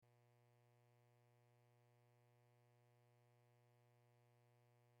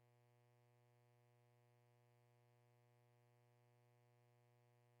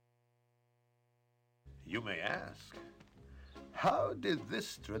You may ask, how did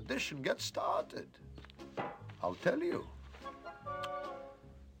this tradition get started? I'll tell you.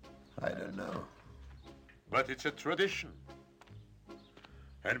 I don't know. But it's a tradition.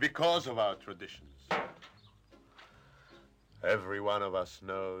 And because of our traditions, every one of us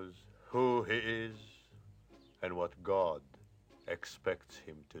knows who he is and what God expects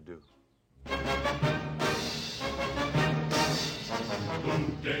him to do.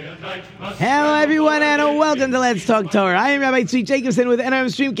 Hello, everyone, and welcome to Let's Talk Torah. I am Rabbi Tzvi Jacobson with NRM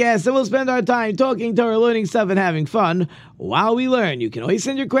Streamcast, and we'll spend our time talking Torah, learning stuff, and having fun while we learn. You can always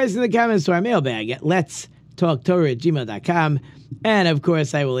send your questions in the comments to our mailbag at letstalktorah@gmail.com, and of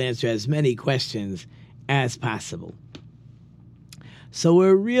course, I will answer as many questions as possible. So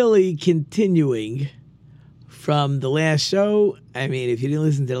we're really continuing from the last show. I mean, if you didn't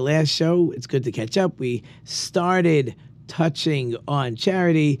listen to the last show, it's good to catch up. We started touching on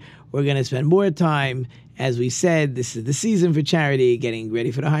charity. We're going to spend more time. As we said, this is the season for charity, getting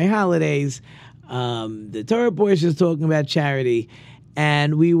ready for the high holidays. The Torah portion is talking about charity.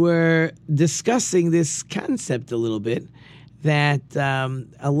 And we were discussing this concept a little bit, that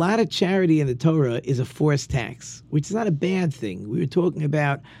a lot of charity in the Torah is a forced tax, which is not a bad thing. We were talking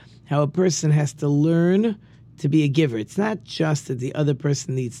about how a person has to learn to be a giver. It's not just that the other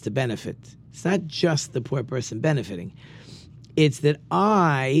person needs to benefit. It's not just the poor person benefiting. It's that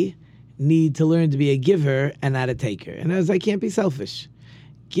I need to learn to be a giver and not a taker. And as I can't be selfish.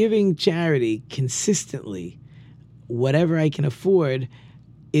 Giving charity consistently, whatever I can afford,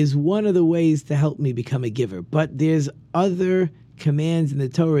 is one of the ways to help me become a giver. But there's other commands in the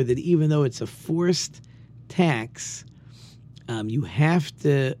Torah that even though it's a forced tax, you have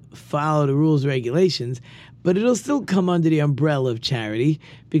to follow the rules and regulations, but it'll still come under the umbrella of charity,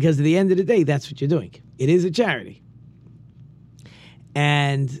 because at the end of the day, that's what you're doing. It is a charity.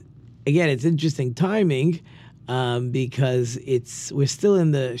 And again, it's interesting timing, because we're still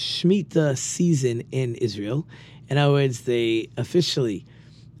in the Shemitah season in Israel. In other words, they officially,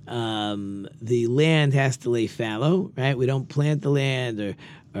 the land has to lay fallow, right? We don't plant the land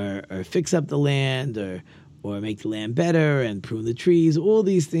or fix up the land or make the land better and prune the trees. All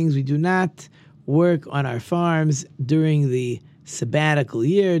these things, we do not work on our farms during the sabbatical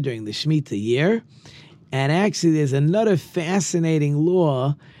year, during the Shemitah year. And actually, there's another fascinating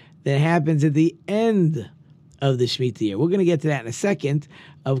law that happens at the end of the Shemitah year. We're going to get to that in a second,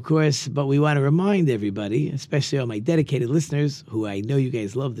 of course, but we want to remind everybody, especially all my dedicated listeners, who I know you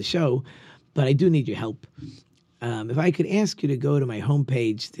guys love the show, but I do need your help. If I could ask you to go to my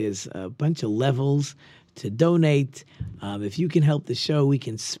homepage, there's a bunch of levels to donate. If you can help the show, we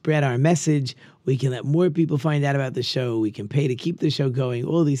can spread our message. We can let more people find out about the show. We can pay to keep the show going.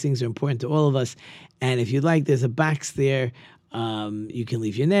 All these things are important to all of us. And if you'd like, there's a box there. You can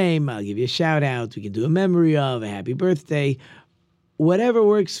leave your name. I'll give you a shout out. We can do a memory of, a happy birthday. Whatever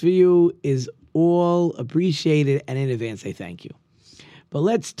works for you is all appreciated. And in advance, I thank you. But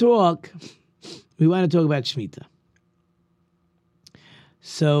let's talk. We want to talk about Shemitah.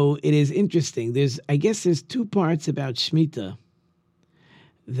 So it is interesting. I guess there's two parts about Shemitah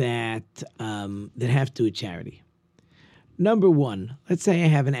that have to do with charity. Number one, let's say I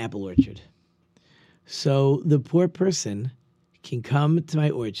have an apple orchard. So the poor person can come to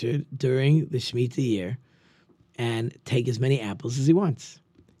my orchard during the Shemitah year and take as many apples as he wants,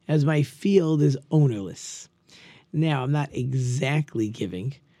 as my field is ownerless. Now, I'm not exactly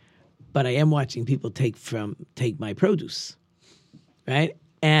giving, but I am watching people take my produce, right?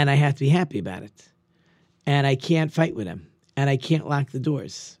 And I have to be happy about it. And I can't fight with them. And I can't lock the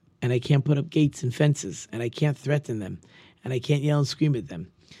doors. And I can't put up gates and fences. And I can't threaten them. And I can't yell and scream at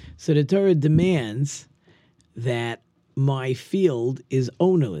them. So the Torah demands that my field is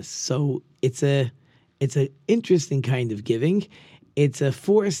ownerless. So it's an interesting kind of giving. It's a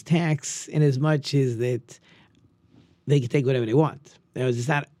forced tax in as much as that they can take whatever they want. It's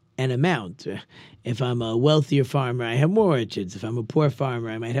not an amount. If I'm a wealthier farmer, I have more orchards. If I'm a poor farmer,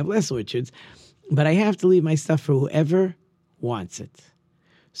 I might have less orchards. But I have to leave my stuff for whoever wants it.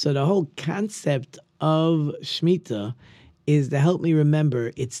 So the whole concept of Shemitah is to help me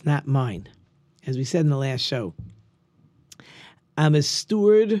remember it's not mine. As we said in the last show, I'm a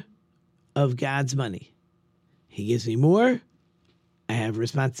steward of God's money. He gives me more. I have a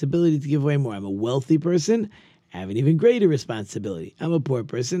responsibility to give away more. I'm a wealthy person. I have an even greater responsibility. I'm a poor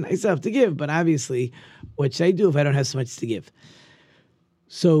person. I still have to give, but obviously, what should I do if I don't have so much to give?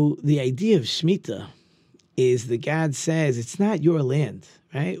 So the idea of Shemitah is that God says it's not your land,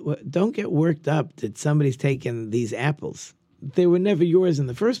 right? Don't get worked up that somebody's taken these apples. They were never yours in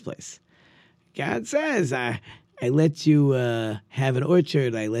the first place. God says, I I let you have an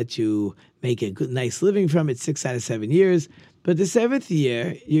orchard. I let you make a good, nice living from it 6 out of 7 years. But the 7th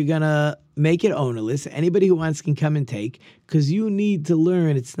year, you're going to make it ownerless. Anybody who wants can come and take, because you need to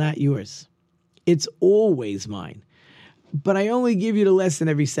learn it's not yours. It's always mine. But I only give you the lesson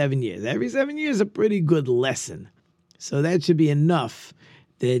every 7 years. Every 7 years is a pretty good lesson. So that should be enough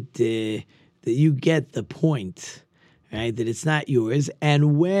that you get the point, right? That it's not yours.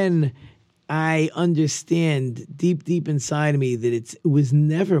 And when I understand deep, deep inside of me that it was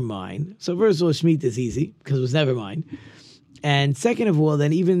never mine. So first of all, Shemitah is easy because it was never mine. And second of all,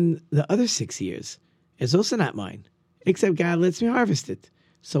 then even the other 6 years, it's also not mine, except God lets me harvest it.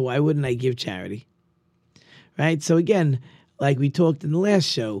 So why wouldn't I give charity? Right? So again, like we talked in the last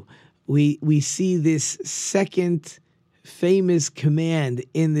show, we see this second famous command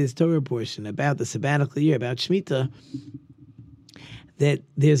in this Torah portion about the sabbatical year, about Shemitah, that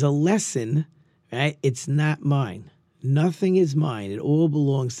there's a lesson, right? It's not mine. Nothing is mine. It all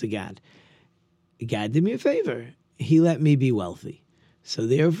belongs to God. God did me a favor. He let me be wealthy. So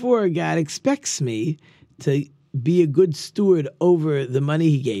therefore, God expects me to be a good steward over the money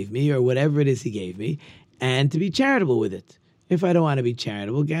he gave me or whatever it is he gave me and to be charitable with it. If I don't want to be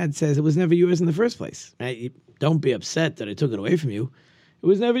charitable, God says it was never yours in the first place. Right? Don't be upset that I took it away from you. It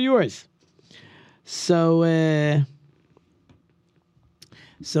was never yours. So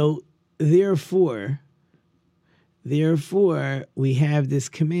therefore, we have this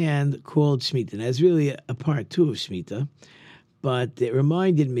command called Shemitah. And that's really a part 2 of Shemitah, but it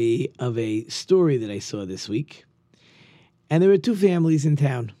reminded me of a story that I saw this week. And there were 2 families in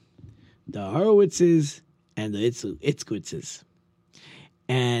town, the Horowitzes and the Itzkwitzes.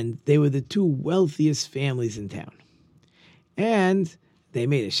 And they were the 2 wealthiest families in town. And they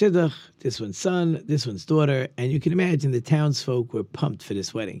made a shidduch, this one's son, this one's daughter, and you can imagine the townsfolk were pumped for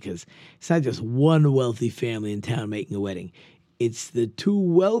this wedding because it's not just one wealthy family in town making a wedding. It's the 2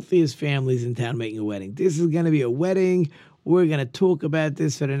 wealthiest families in town making a wedding. This is going to be a wedding. We're going to talk about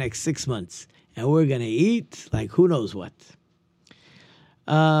this for the next 6 months, and we're going to eat like who knows what.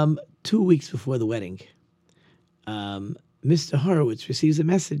 2 weeks before the wedding, Mr. Horowitz receives a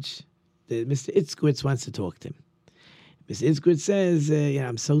message that Mr. Itzkwitz wants to talk to him. Mr. Itzkwitz says,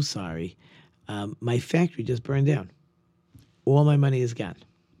 I'm so sorry. My factory just burned down. All my money is gone.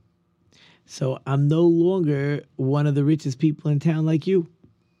 So I'm no longer one of the richest people in town like you.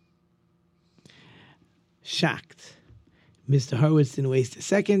 Shocked. Mr. Horowitz didn't waste a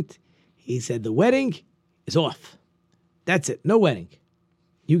second. He said, the wedding is off. That's it. No wedding.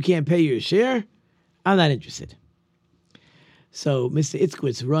 You can't pay your share. I'm not interested. So Mr.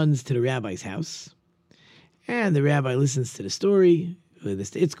 Itzkwitz runs to the rabbi's house. And the rabbi listens to the story with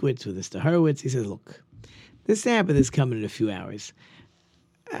Mr. Itzkwitz, with Mr. Horowitz. He says, look, the Sabbath is coming in a few hours.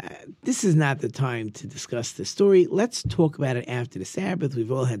 This is not the time to discuss the story. Let's talk about it after the Sabbath.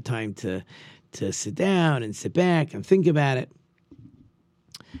 We've all had time to sit down and sit back and think about it.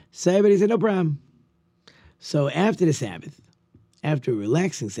 So everybody said, no problem. So after the Sabbath, after a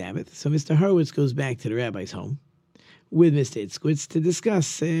relaxing Sabbath, so Mr. Horowitz goes back to the rabbi's home with Mr. Itzkwitz to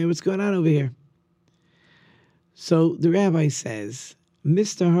discuss what's going on over here. So the rabbi says,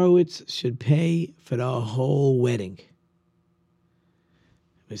 Mr. Horowitz should pay for the whole wedding.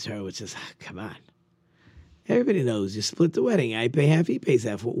 Mr. Horowitz says, come on. Everybody knows you split the wedding. I pay half, he pays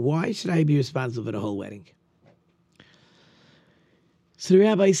half. Why should I be responsible for the whole wedding? So the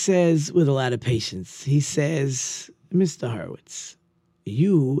rabbi says, with a lot of patience, he says, Mr. Horowitz,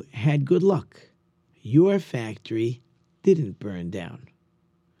 you had good luck. Your factory didn't burn down.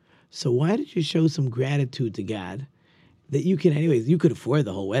 So why did you show some gratitude to God that you could afford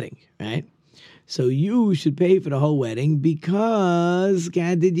the whole wedding, right? So you should pay for the whole wedding because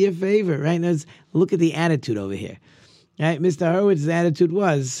God did you a favor, right? Now look at the attitude over here. Right? Mr. Horowitz's attitude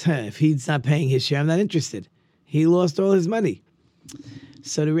was, if he's not paying his share, I'm not interested. He lost all his money.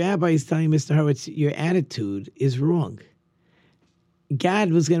 So the rabbi is telling Mr. Horowitz, your attitude is wrong.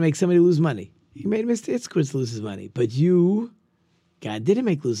 God was going to make somebody lose money. He made Mr. Itzkwitz lose his money. But God didn't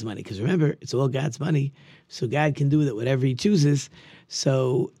make lose money, because remember, it's all God's money, so God can do with it whatever he chooses.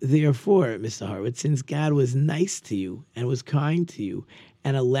 So therefore, Mr. Horowitz, since God was nice to you and was kind to you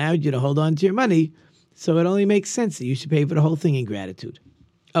and allowed you to hold on to your money, so it only makes sense that you should pay for the whole thing in gratitude.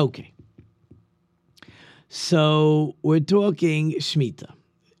 Okay. So we're talking Shemitah.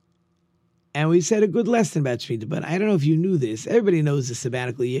 And we said a good lesson about Shemitah, but I don't know if you knew this. Everybody knows the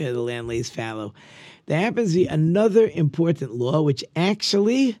sabbatical year, the land lays fallow. There happens to be another important law which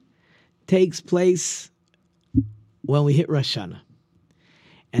actually takes place when we hit Rosh Hashanah.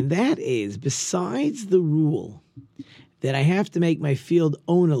 And that is, besides the rule that I have to make my field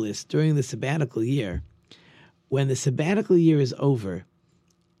ownerless during the sabbatical year, when the sabbatical year is over,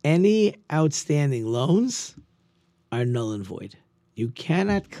 any outstanding loans are null and void. You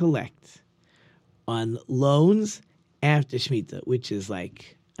cannot collect on loans after Shemitah, which is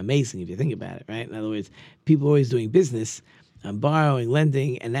like amazing if you think about it, right? In other words, people are always doing business, borrowing,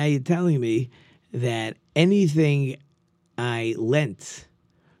 lending, and now you're telling me that anything I lent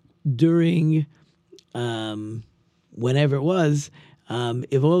during whenever it was,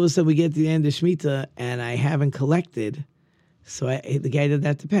 if all of a sudden we get to the end of Shemitah and I haven't collected, so the guy doesn't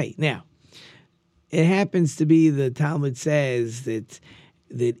have to pay. Now, it happens to be the Talmud says that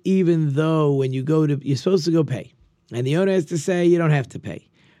even though when you go to, you're supposed to go pay, and the owner has to say you don't have to pay,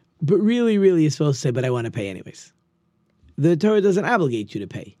 but really you're supposed to say, but I want to pay anyways. The Torah doesn't obligate you to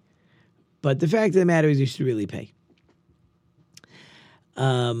pay, but the fact of the matter is you should really pay.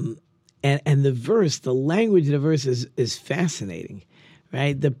 And the verse, the language of the verse is fascinating,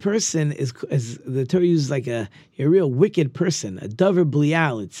 right? The person is the Torah uses like a real wicked person, a dover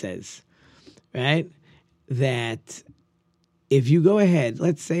blial, it says, right? That if you go ahead,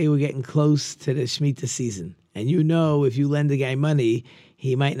 let's say we're getting close to the Shemitah season, and you know if you lend a guy money,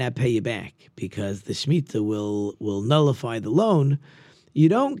 he might not pay you back because the Shemitah will nullify the loan. You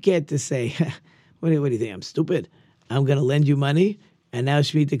don't get to say, what do you think, I'm stupid? I'm going to lend you money, and now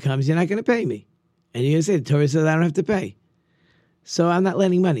Shemitah comes, you're not going to pay me. And you're going to say, the Torah says I don't have to pay. So I'm not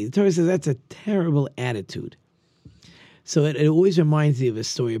lending money. The Torah says that's a terrible attitude. So it always reminds me of a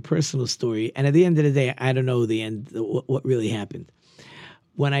story, a personal story. And at the end of the day, I don't know the end, what really happened.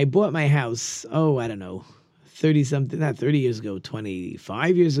 When I bought my house, I don't know, 30-something, not 30 years ago,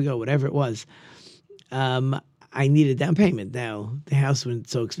 25 years ago, whatever it was, I needed down payment. Now, the house wasn't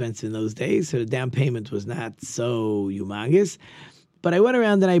so expensive in those days, so the down payment was not so humongous. But I went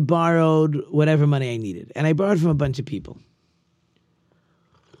around and I borrowed whatever money I needed. And I borrowed from a bunch of people.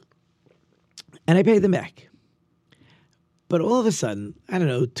 And I paid them back. But all of a sudden, I don't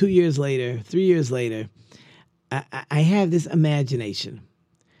know, 2 years later, 3 years later, I have this imagination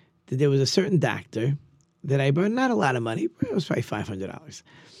that there was a certain doctor that I borrowed, not a lot of money, it was probably $500.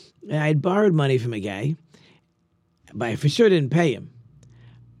 And I had borrowed money from a guy, but I for sure didn't pay him.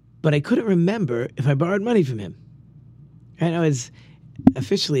 But I couldn't remember if I borrowed money from him. I know it's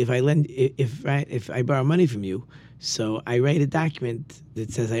officially if I borrow money from you, so I write a document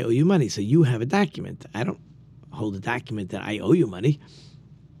that says I owe you money. So you have a document. I don't hold a document that I owe you money.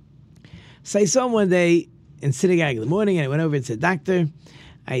 So I saw him one day in synagogue in the morning, and I went over and said, Doctor,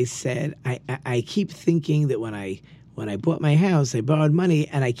 I said, I keep thinking that when I bought my house, I borrowed money,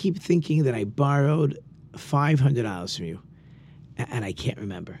 and I keep thinking that I borrowed $500 from you, and I can't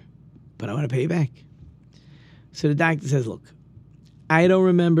remember, but I want to pay you back. So the doctor says, look, I don't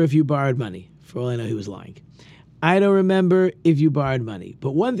remember if you borrowed money. For all I know, he was lying. I don't remember if you borrowed money,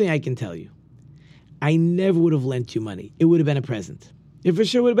 but one thing I can tell you, I never would have lent you money. It would have been a present. It for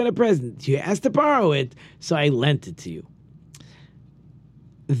sure would have been a present. You asked to borrow it, so I lent it to you.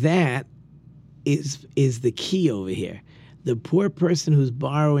 That is the key over here. The poor person who's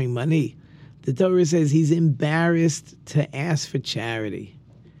borrowing money, the Torah says he's embarrassed to ask for charity.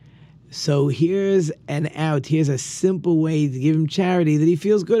 So here's an out. Here's a simple way to give him charity that he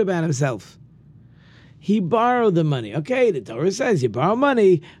feels good about himself. He borrowed the money. Okay, the Torah says you borrow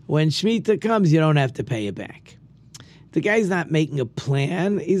money. When Shemitah comes, you don't have to pay it back. The guy's not making a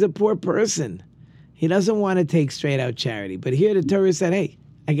plan. He's a poor person. He doesn't want to take straight out charity. But here the Torah said, hey,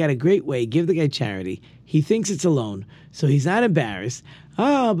 I got a great way. Give the guy charity. He thinks it's a loan, so he's not embarrassed.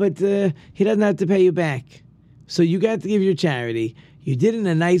 But he doesn't have to pay you back. So you got to give your charity. You did it in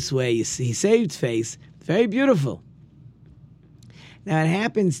a nice way. He saved face. Very beautiful. Now, it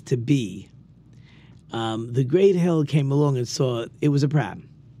happens to be the Great Hill came along and saw it was a problem.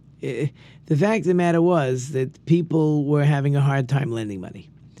 The fact of the matter was that people were having a hard time lending money.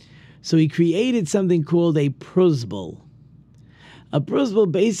 So he created something called a pruzbul. A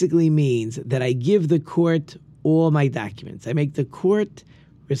pruzbul basically means that I give the court all my documents. I make the court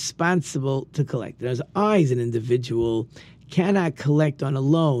responsible to collect. As I, as an individual, cannot collect on a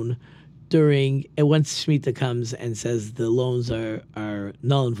loan once Shemitah comes and says the loans are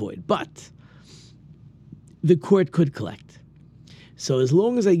null and void. But the court could collect. So as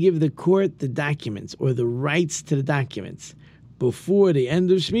long as I give the court the documents or the rights to the documents before the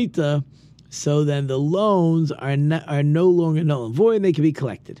end of Shemitah, so then the loans are no longer null and void and they can be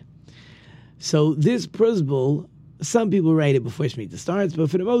collected. So this pruzbul, some people write it before Shemitah starts,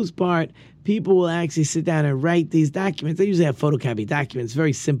 but for the most part, people will actually sit down and write these documents. They usually have photocopied documents,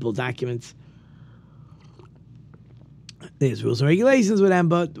 very simple documents. There's rules and regulations with them,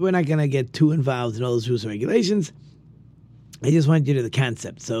 but we're not going to get too involved in all those rules and regulations. I just want you to the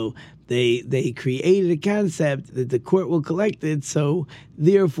concept. So They created a concept that the court will collect it, so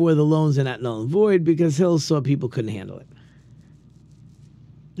therefore the loans are not null and void because Hill saw people couldn't handle it.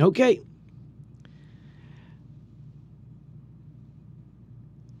 Okay.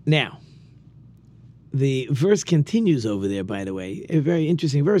 Now, the verse continues over there, by the way, very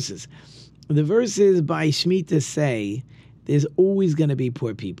interesting verses. The verses by Shemitah say there's always going to be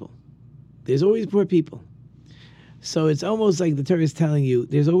poor people. There's always poor people. So it's almost like the Torah is telling you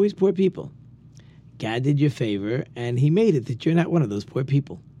there's always poor people. God did you a favor, and he made it that you're not one of those poor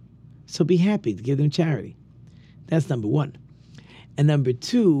people. So be happy to give them charity. That's number one. And number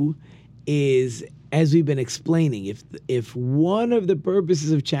two is, as we've been explaining, if one of the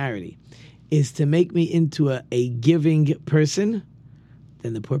purposes of charity is to make me into a giving person,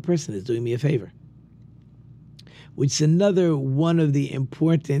 then the poor person is doing me a favor. Which is another one of the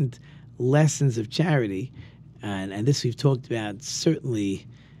important lessons of charity, and this we've talked about certainly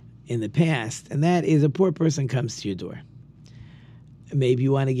in the past, and that is a poor person comes to your door. Maybe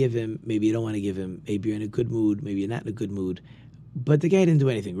you want to give him, maybe you don't want to give him, maybe you're in a good mood, maybe you're not in a good mood, but the guy didn't do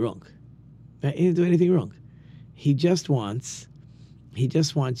anything wrong. He didn't do anything wrong. He just wants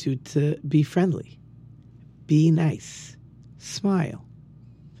you to be friendly, be nice, smile.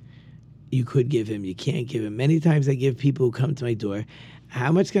 You could give him, you can't give him. Many times I give people who come to my door,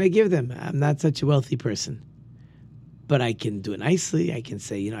 how much can I give them? I'm not such a wealthy person. But I can do it nicely. I can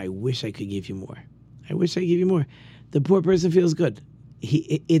say, I wish I could give you more. I wish I could give you more. The poor person feels good.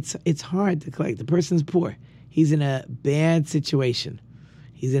 It's hard to collect. The person's poor. He's in a bad situation.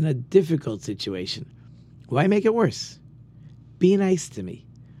 He's in a difficult situation. Why make it worse? Be nice to me.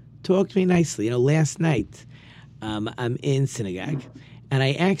 Talk to me nicely. Last night I'm in synagogue, and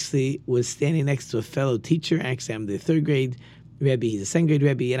I actually was standing next to a fellow teacher. Actually, I'm the third grade Rebbe. He's a second grade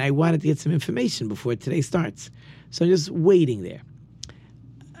Rebbe, and I wanted to get some information before today starts. So I'm just waiting there.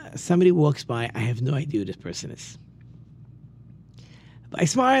 Somebody walks by. I have no idea who this person is. But I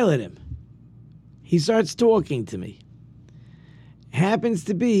smile at him. He starts talking to me. Happens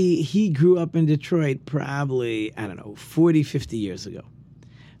to be, he grew up in Detroit probably, 40, 50 years ago,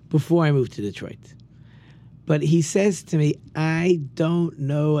 before I moved to Detroit. But he says to me, I don't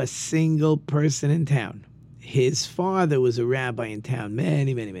know a single person in town. His father was a rabbi in town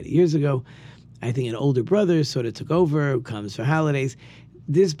many, many, many years ago. I think an older brother sort of took over, comes for holidays.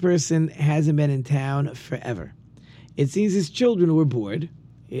 This person hasn't been in town forever. It seems his children were bored.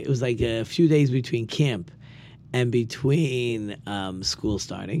 It was like a few days between camp and between school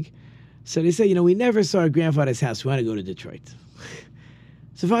starting. So they say, we never saw our grandfather's house. We want to go to Detroit.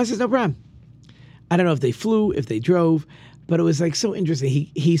 So father says, no problem. I don't know if they flew, if they drove, but it was like so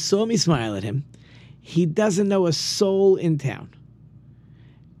interesting. He saw me smile at him. He doesn't know a soul in town.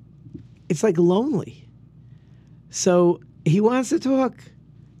 It's like lonely. So he wants to talk.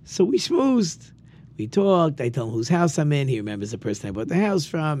 So we schmoozed. We talked. I told him whose house I'm in. He remembers the person I bought the house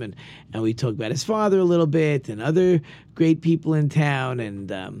from. And we talked about his father a little bit and other great people in town.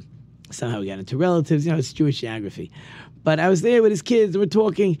 And somehow we got into relatives. It's Jewish geography. But I was there with his kids. We're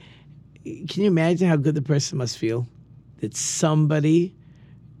talking. Can you imagine how good the person must feel? That somebody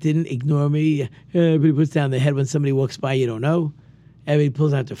didn't ignore me. Everybody puts down their head when somebody walks by you don't know. Everybody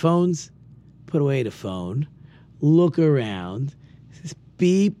pulls out their phones. Put away the phone. Look around.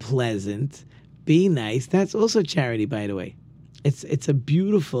 Be pleasant. Be nice. That's also charity, by the way. It's a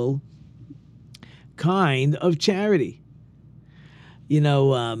beautiful kind of charity.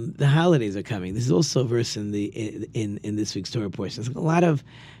 The holidays are coming. This is also a verse in this week's Torah portion. There's a lot of,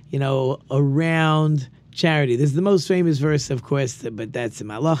 around charity. This is the most famous verse, of course, but that's in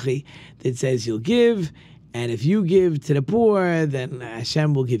Malachi, that says you'll give, and if you give to the poor, then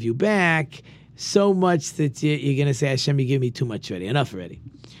Hashem will give you back so much that you're going to say, Hashem, you give me too much already, enough already.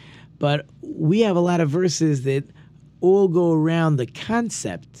 But we have a lot of verses that all go around the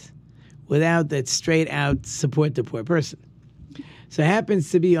concept without that straight out support the poor person. So it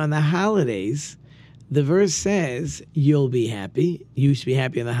happens to be on the holidays, the verse says, you'll be happy. You should be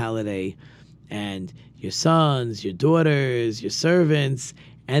happy on the holiday. And your sons, your daughters, your servants.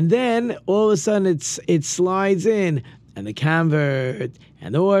 And then all of a sudden it slides in. And the convert,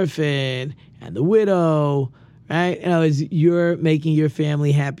 and the orphan, and the widow, right? As you're making your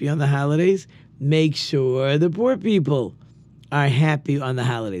family happy on the holidays, make sure the poor people are happy on the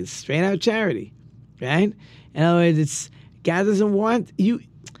holidays. Straight out charity, right? In other words, God doesn't want you.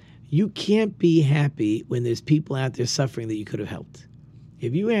 You can't be happy when there's people out there suffering that you could have helped.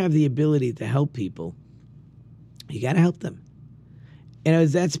 If you have the ability to help people, you got to help them.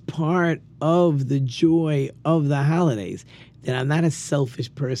 That's part of the joy of the holidays. That I'm not a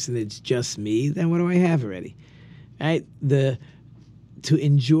selfish person. It's just me. Then what do I have already? Right? The to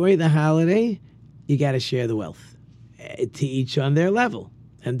enjoy the holiday, you got to share the wealth to each on their level.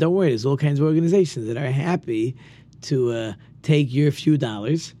 And don't worry, there's all kinds of organizations that are happy to take your few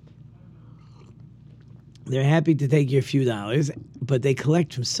dollars. They're happy to take your few dollars, but they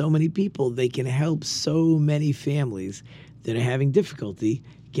collect from so many people. They can help so many families that are having difficulty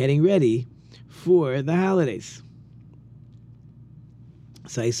getting ready for the holidays.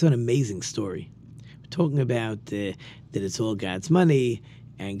 So I saw an amazing story. We're talking about that it's all God's money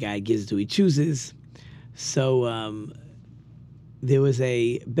and God gives to who he chooses. So there was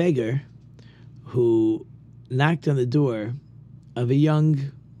a beggar who knocked on the door of a young,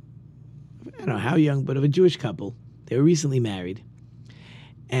 I don't know how young, but of a Jewish couple. They were recently married.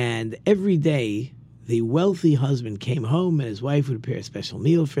 And every day, the wealthy husband came home and his wife would prepare a special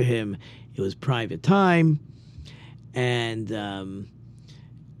meal for him. It was private time. And the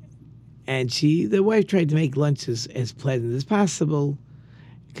wife tried to make lunch as pleasant as possible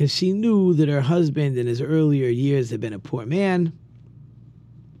because she knew that her husband in his earlier years had been a poor man.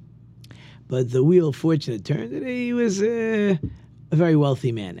 But the wheel of fortune had turned and he was a very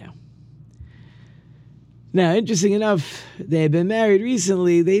wealthy man now. Now, interesting enough, they had been married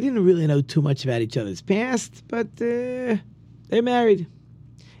recently. They didn't really know too much about each other's past, but they're married.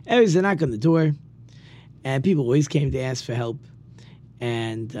 There was a knock on the door, and people always came to ask for help.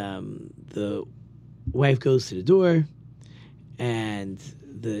 And the wife goes to the door, and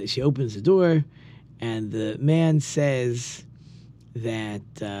she opens the door, and the man says that,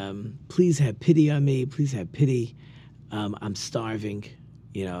 please have pity on me, please have pity. I'm starving,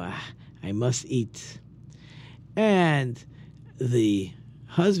 I must eat. And the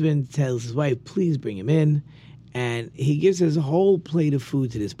husband tells his wife, please bring him in. And he gives his whole plate of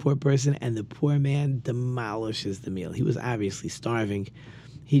food to this poor person, and the poor man demolishes the meal. He was obviously starving.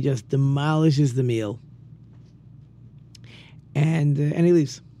 He just demolishes the meal. And he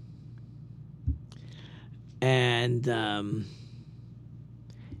leaves. And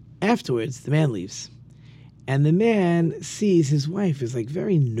afterwards, the man leaves. And the man sees his wife is like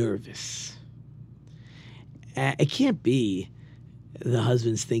very nervous. It can't be the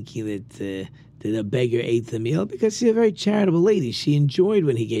husband's thinking that a beggar ate the meal, because she's a very charitable lady. She enjoyed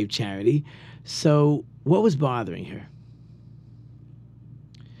when he gave charity. So what was bothering her?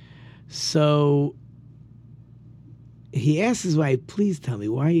 So he asked his wife, please tell me,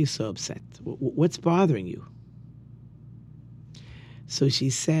 why are you so upset? What's bothering you? So she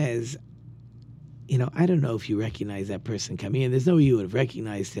says, I don't know if you recognize that person coming in. There's no way you would have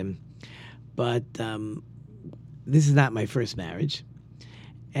recognized him. But this is not my first marriage.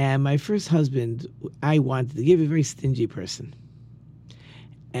 And my first husband, I wanted to give, a very stingy person.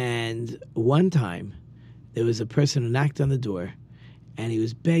 And one time, there was a person who knocked on the door, and he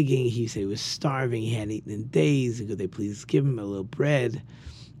was begging. He said he was starving. He hadn't eaten in days. Could they please give him a little bread?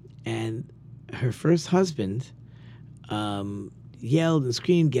 And her first husband yelled and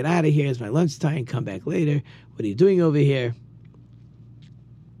screamed, get out of here. It's my lunchtime. Come back later. What are you doing over here?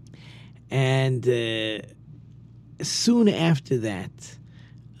 And soon after that,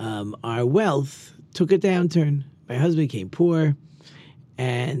 our wealth took a downturn. My husband became poor,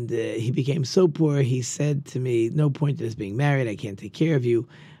 and he became so poor, he said to me, no point in us being married. I can't take care of you.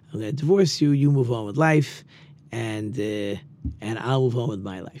 I'm going to divorce you. You move on with life, and I'll move on with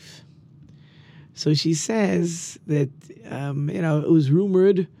my life. So she says that, it was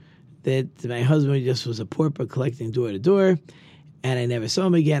rumored that my husband just was a pauper collecting door to door, and I never saw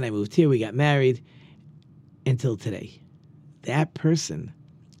him again. I moved here. We got married until today. That person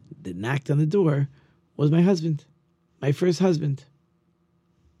that knocked on the door was my husband, my first husband.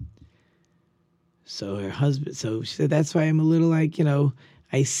 So she said, that's why I'm a little like,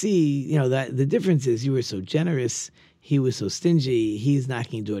 I see, that the difference is you were so generous. He was so stingy. He's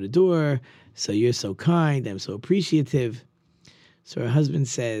knocking door to door. So you're so kind. I'm so appreciative. So her husband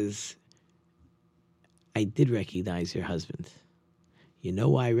says, I did recognize your husband. You know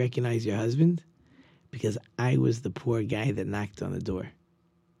why I recognize your husband? Because I was the poor guy that knocked on the door.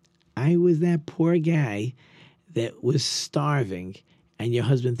 I was that poor guy that was starving, and your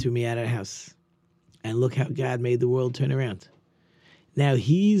husband threw me out of the house. And look how God made the world turn around. Now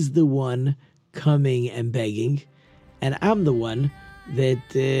he's the one coming and begging, and I'm the one that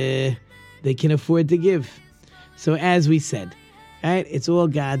they can afford to give. So as we said, right, it's all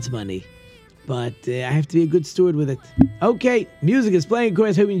God's money. But I have to be a good steward with it. Okay, music is playing, of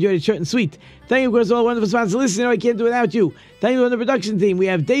course. Hope you enjoyed it short and sweet. Thank you, of course, all wonderful sponsors listening. I can't do it without you. Thank you on the production team. We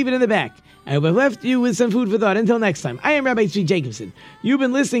have David in the back. I hope I've left you with some food for thought. Until next time, I am Rabbi Tzvi Jacobson. You've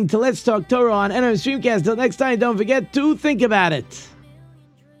been listening to Let's Talk Torah on NRM Streamcast. Until next time, don't forget to think about it.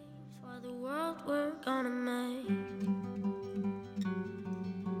 For the world we're gonna make.